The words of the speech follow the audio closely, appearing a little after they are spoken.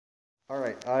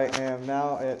Alright, I am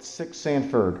now at 6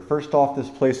 Sanford. First off, this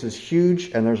place is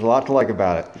huge and there's a lot to like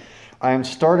about it. I am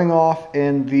starting off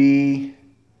in the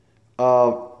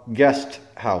guest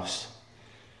house.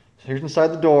 So here's inside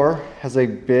the door. Has a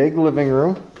big living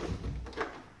room,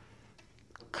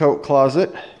 coat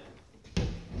closet.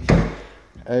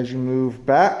 As you move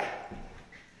back,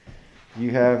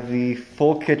 you have the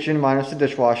full kitchen minus the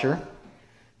dishwasher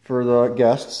for the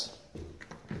guests.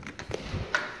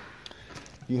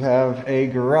 You have a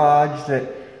garage that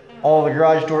all the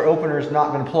garage door opener has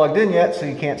not been plugged in yet, so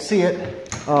you can't see it.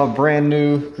 Brand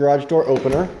new garage door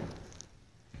opener.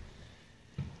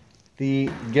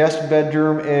 The guest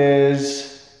bedroom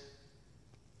is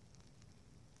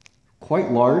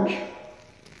quite large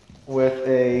with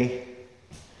a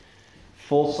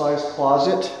full-size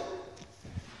closet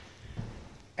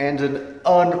and an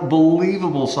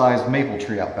unbelievable sized maple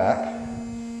tree out back.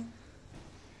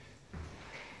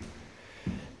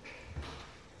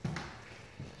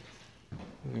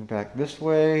 Moving back this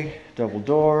way, double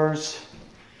doors,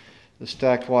 the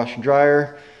stacked washer and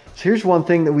dryer. So here's one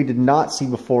thing that we did not see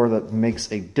before that makes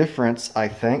a difference, I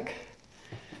think.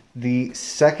 The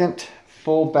second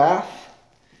full bath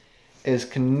is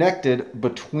connected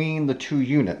between the two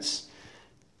units.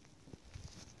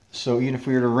 So even if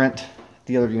we were to rent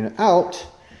the other unit out,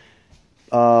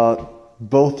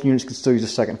 both units could still use a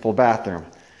second full bathroom.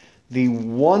 The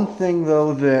one thing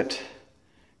though that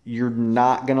you're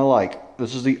not gonna like,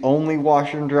 this is the only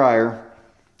washer and dryer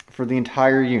for the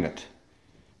entire unit.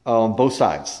 On both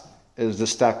sides is this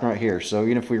stack right here. So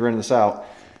even if we rented this out,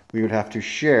 we would have to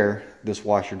share this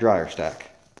washer dryer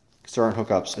stack because there aren't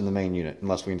hookups in the main unit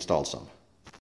unless we installed some.